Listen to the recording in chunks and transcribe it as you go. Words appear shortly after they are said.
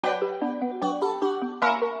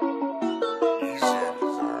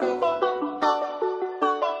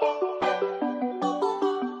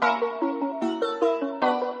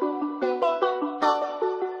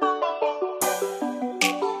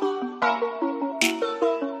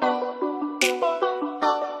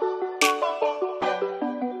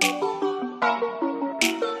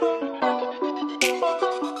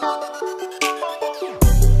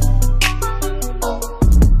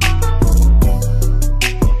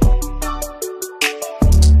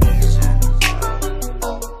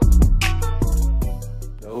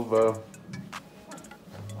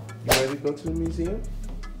go to the museum?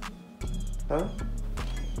 Huh?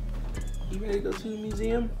 You ready to go to the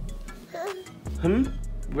museum? You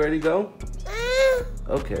ready to go?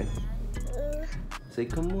 Okay. Say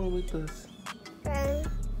come on with us.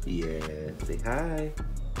 Yeah, say hi.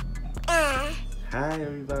 Hi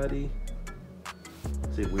everybody.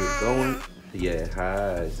 Say we're going. Yeah,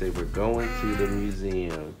 hi. Say we're going to the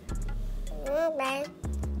museum.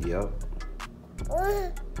 Yep.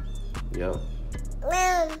 Yep.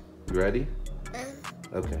 You ready?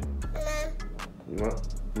 Okay.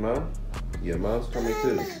 Mom? Yeah, Mom's coming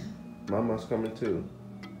too. Mama's coming too.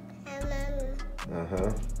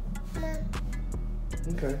 Uh-huh.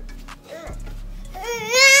 Okay.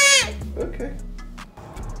 Okay.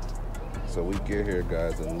 So we get here,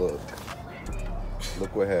 guys, and look.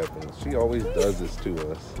 Look what happens. She always does this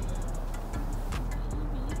to us.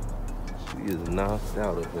 She is knocked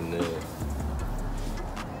out up in there.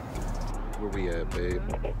 Where we at, babe?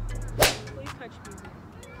 Please touch museum.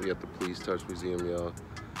 We at the Please Touch Museum, y'all.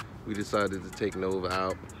 We decided to take Nova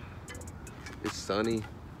out. It's sunny.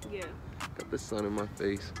 Yeah. Got the sun in my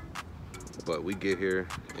face. But we get here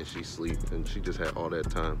and she's asleep, and she just had all that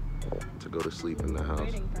time to go to sleep in the house.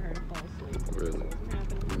 Waiting for her to fall asleep. Really?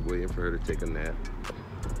 We're waiting for her to take a nap.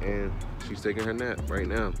 And she's taking her nap right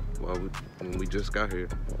now when we just got here.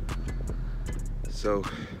 So,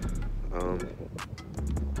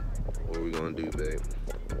 what are we gonna do, babe?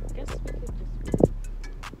 I guess we could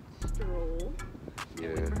just stroll. Yeah.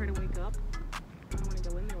 Wait for her to wake up. I don't want to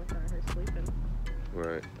go in there without her sleeping.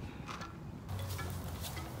 Right.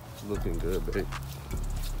 Looking good, babe.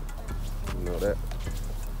 You know that?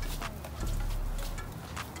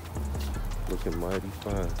 Looking mighty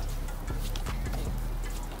fine.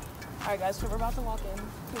 Alright guys, so we're about to walk in to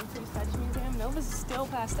the Please Touch Museum. Nova's still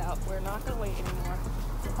passed out. We're not going to wait anymore.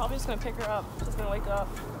 We're probably just going to pick her up. She's going to wake up.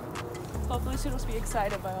 Hopefully she'll just be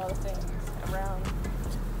excited by all the things around.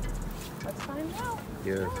 Let's find out.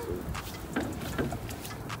 Yeah.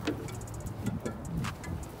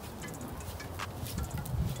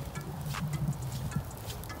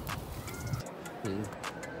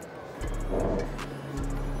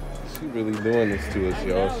 She really doing this to us,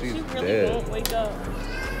 y'all. She's she really dead. won't wake up.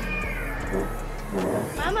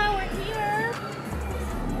 Mama, we're here.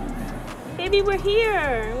 Baby, we're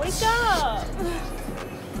here. Wake up.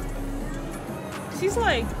 She's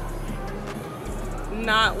like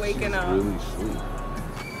not waking up. Really sleep.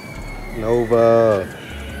 Nova.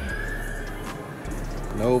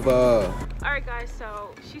 Nova. Alright guys,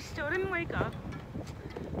 so she still didn't wake up.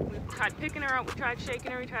 We tried picking her up, we tried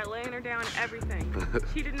shaking her, we tried laying her down, everything.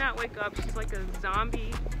 She did not wake up. She's like a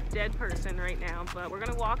zombie dead person right now. But we're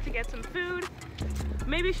gonna walk to get some food.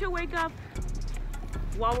 Maybe she'll wake up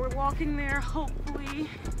while we're walking there, hopefully,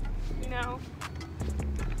 you know.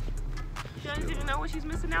 She doesn't even know what she's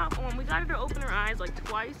missing out on. We got her to open her eyes like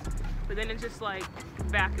twice, but then it's just like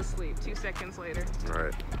back asleep 2 seconds later. All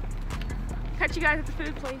right. Catch you guys at the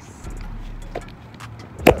food place.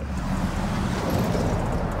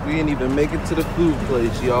 We didn't even make it to the food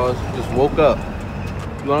place, y'all. She just woke up.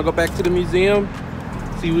 You wanna go back to the museum?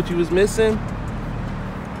 See what you was missing?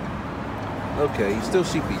 Okay, you still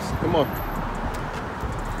sheepies. Come on.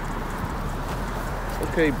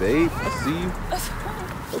 Okay, babe, I see you.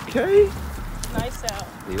 Okay. Nice out.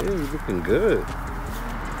 Yeah, you're looking good.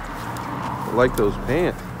 I like those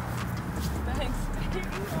pants. Thanks.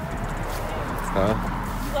 Huh?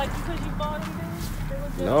 You like because you bought them, they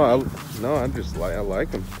look good. No, I just like, I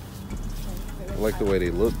like them. I like the way they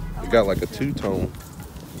look. They got like a two-tone.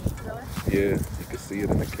 Yeah, you can see it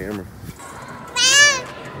in the camera.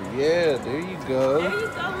 Yeah, there you go. There you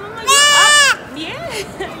go, Mama. You up?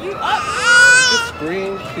 Yeah, you up. You can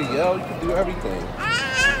scream, you can yell, you can do everything.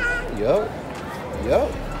 Yup. Yup.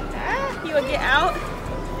 You wanna get out?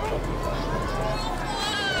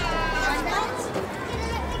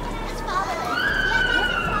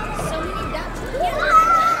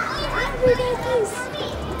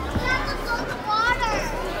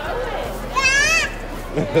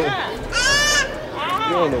 Yeah.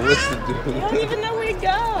 You don't know what to do. You don't even know where to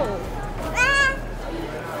go.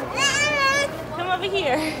 Come over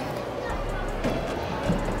here.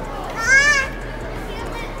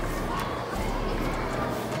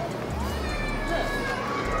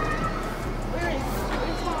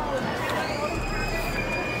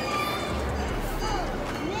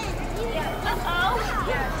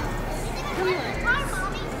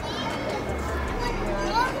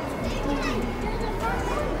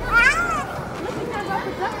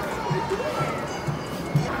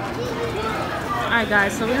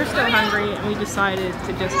 Alright guys, so we were still hungry and we decided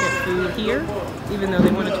to just get food here, even though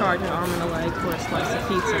they want to charge an arm and a leg for a slice of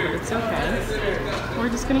pizza, but it's okay. We're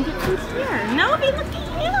just gonna get food here. Novi, look at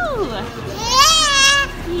you!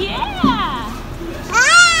 Yeah!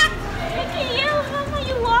 Look at you, Mama,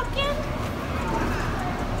 you walking?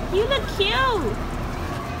 You look cute!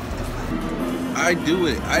 I do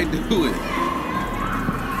it.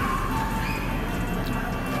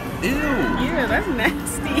 Ew. Yeah, that's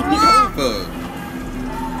nasty. Alpha.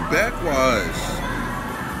 Backwash.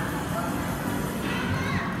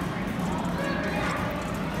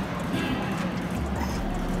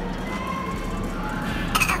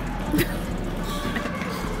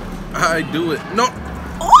 I do it. No.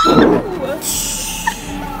 Oh!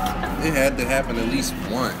 It had to happen at least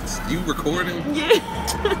once. You recording? Yeah.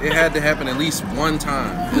 It had to happen at least one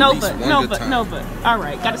time. No, but. All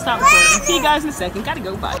right, gotta stop recording. See you guys in a second. Gotta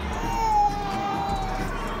go. Bye.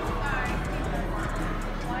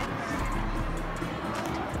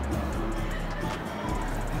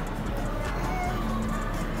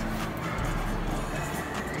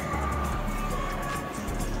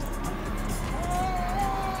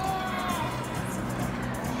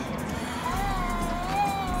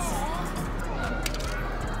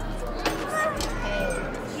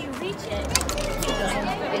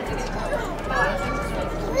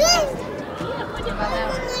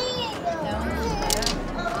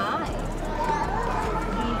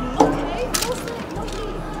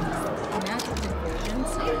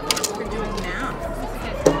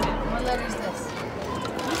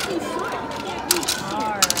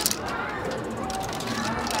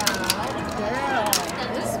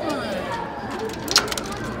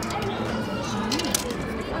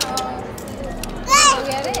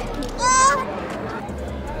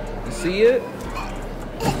 See it?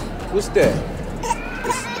 What's that?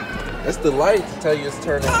 That's the light to tell you it's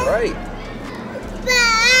turning right.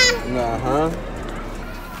 Uh-huh.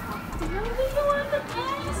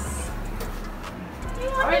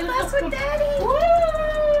 Alright, let's go with Daddy. Woo!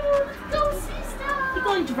 Go see stuff. You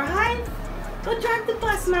gonna drive? Go drive the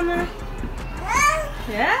bus, Mama.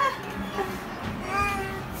 Yeah?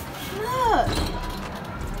 Look.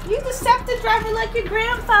 You just have to drive it like your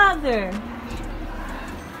grandfather.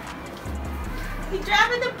 You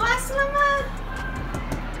driving the bus, Mama?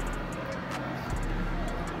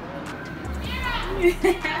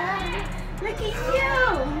 Look at you.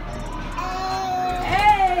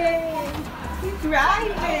 Hey, you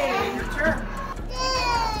driving. Your turn.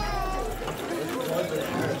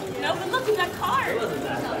 No, but look, you got cars. You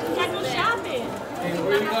gotta go shopping. Hey,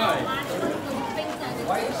 where you going?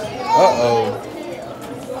 Uh-oh.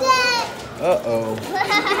 Uh-oh.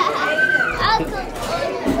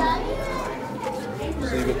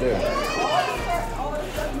 Leave it there.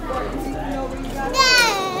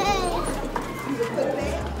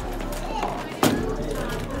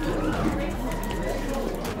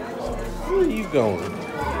 Where are you going?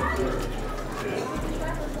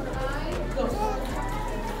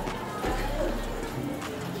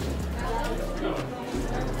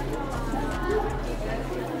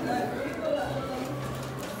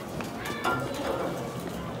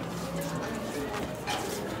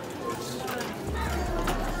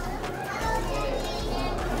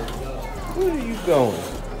 Where are you going?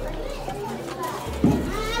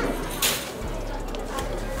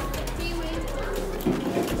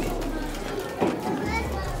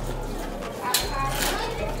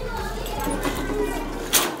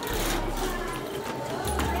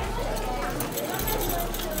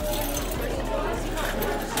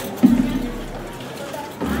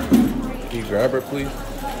 Can you grab her, please?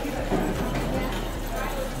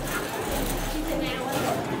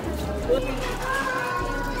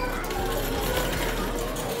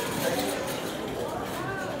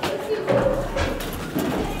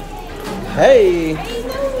 Hey!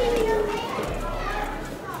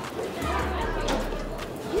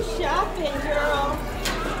 You shopping, girl.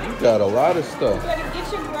 You got a lot of stuff. You better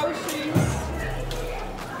get your groceries.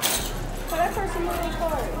 Oh, that person moved their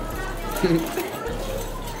card.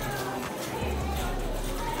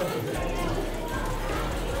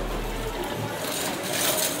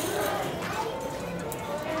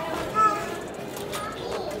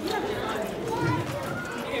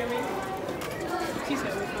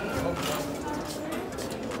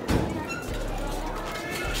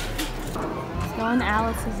 Going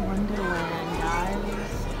Alice's Wonderland, guys.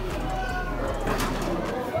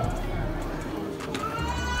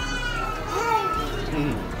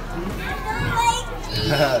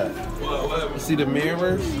 You see the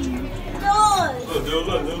mirrors? Look.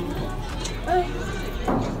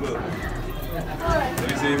 Let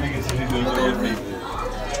me see if you can see these little red people.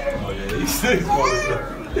 Oh, yeah. He's sick. Look,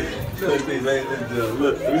 let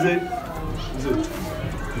me see.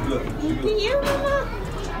 Look.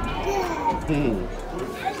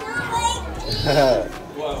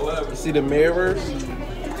 What? See the mirrors?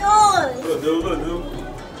 Doors. Look.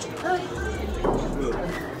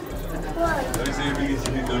 Let me see if we can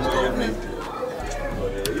see those on your face. Oh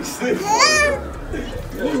yeah, he's sick.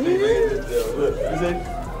 Look, let me see.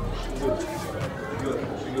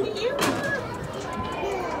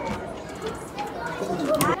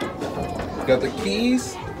 Got the keys?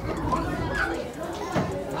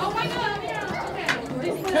 Oh my God,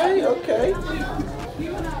 yeah, Okay. Oh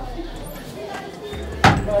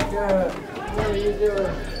my God, what are you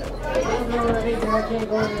doing? I can't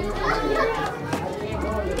go in there.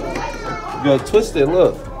 You gotta twist it,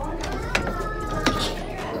 look.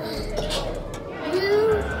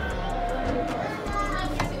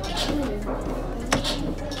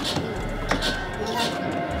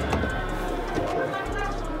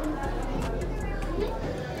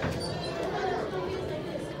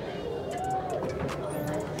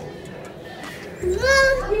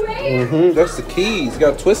 That's the keys. You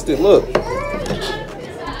gotta twist it, look.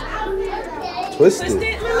 Twist it.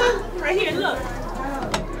 right here, look.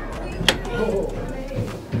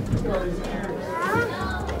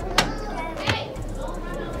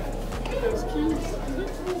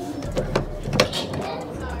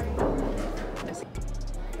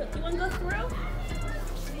 Look, you wanna go through?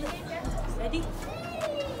 Ready?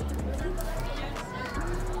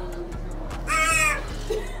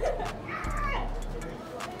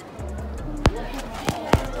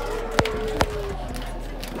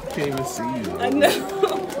 Can't even see you. I know.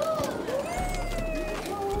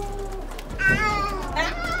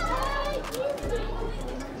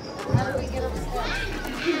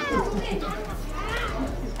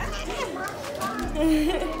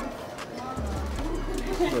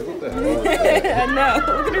 What the hell? I know.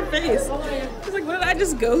 Look at her face. She's like, what did I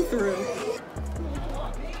just go through?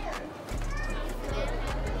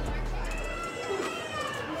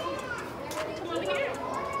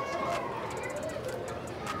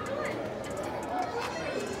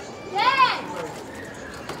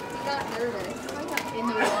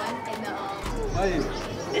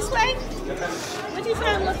 This way? What are you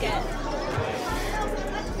trying to look at?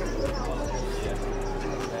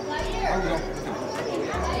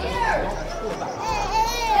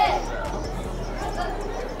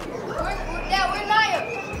 Dad, where's Naya?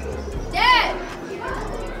 Dad!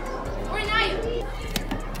 Where's Naya?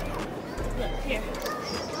 Look, here.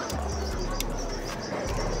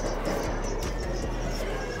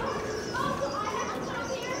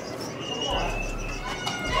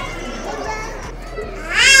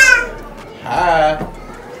 Hi.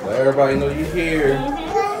 Let everybody know you're here.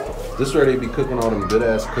 This is where they be cooking all them good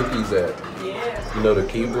ass cookies at. Yeah. You know the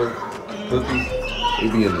Keebler cookies? They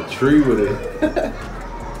be in the tree with it.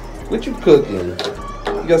 What you cooking?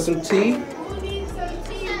 You got some tea?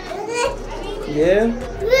 Yeah?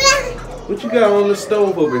 What you got on the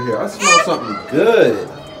stove over here? I smell something good.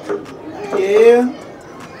 Yeah?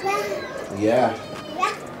 Yeah.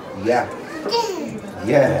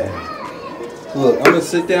 Look, I'm gonna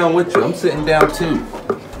sit down with you. I'm sitting down too.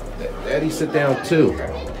 Daddy, sit down too.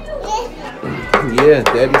 Yeah,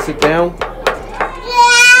 Daddy, sit down.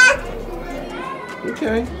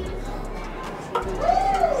 Okay.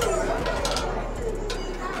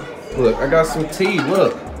 Look, I got some tea.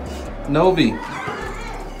 Look, Nova.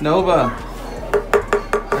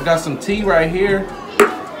 I got some tea right here.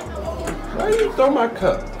 Why you throw my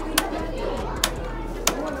cup?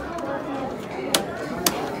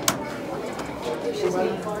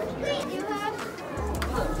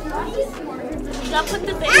 You gotta put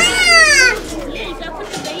the baby. Yeah, you gotta put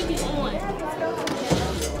the baby on.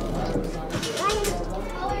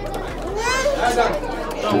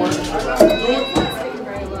 Don't worry.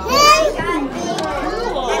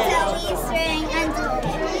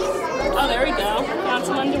 Oh, there we go. Found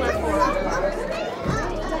some underwear for her.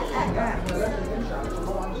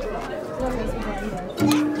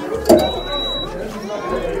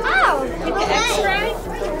 Oh! Like the X-ray.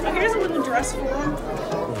 Oh, here's a little dress for her.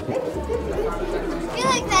 I feel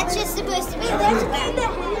like that's just supposed to be this way.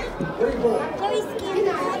 Let me scan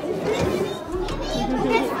that.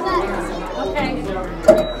 Okay.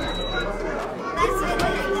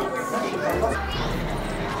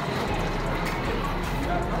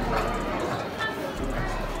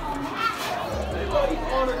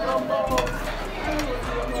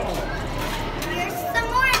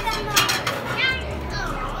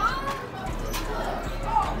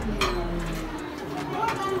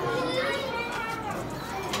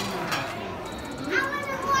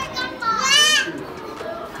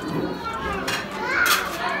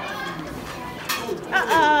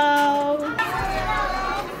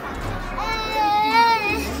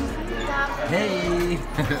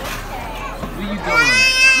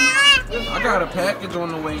 I got a package on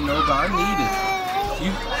the way, Nova. I need it.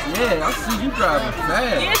 Yeah, I see you driving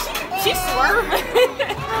fast. Yeah, she's swerving.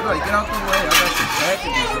 I'm like, get out the way. I got some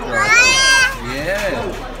packages to drive.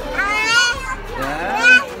 Yeah.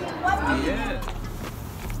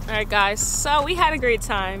 Alright guys, so we had a great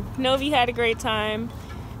time. Novi had a great time.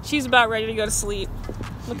 She's about ready to go to sleep.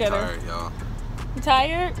 Look at her. Tired, y'all. You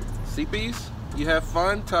tired? CPs, you have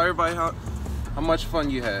fun? Tell everybody how much fun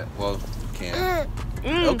you had. Well, you can.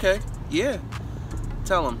 Okay, yeah.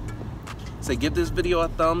 Tell them. Say, give this video a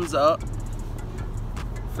thumbs up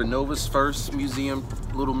for Nova's first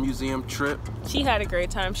little museum trip. She had a great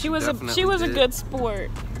time. She was a did. good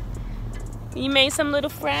sport. You made some little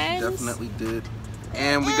friends. Definitely did.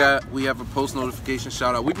 And we have a post notification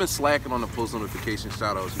shout out. We've been slacking on the post notification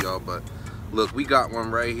shout outs, y'all, but look, we got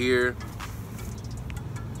one right here.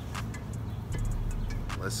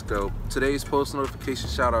 Let's go. Today's post notification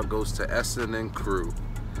shout out goes to SNN crew.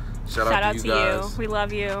 Shout out to you guys. We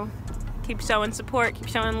love you. Keep showing support, keep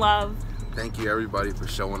showing love. Thank you everybody for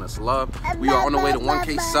showing us love. We are on the way to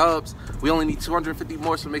 1K subs. We only need 250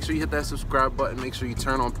 more, so make sure you hit that subscribe button. Make sure you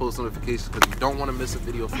turn on post notifications because you don't want to miss a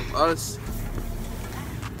video from us.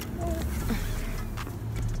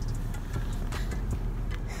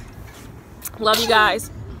 Love you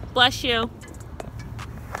guys. Bless you.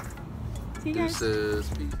 See you guys. Deuces.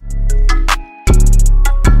 Peace.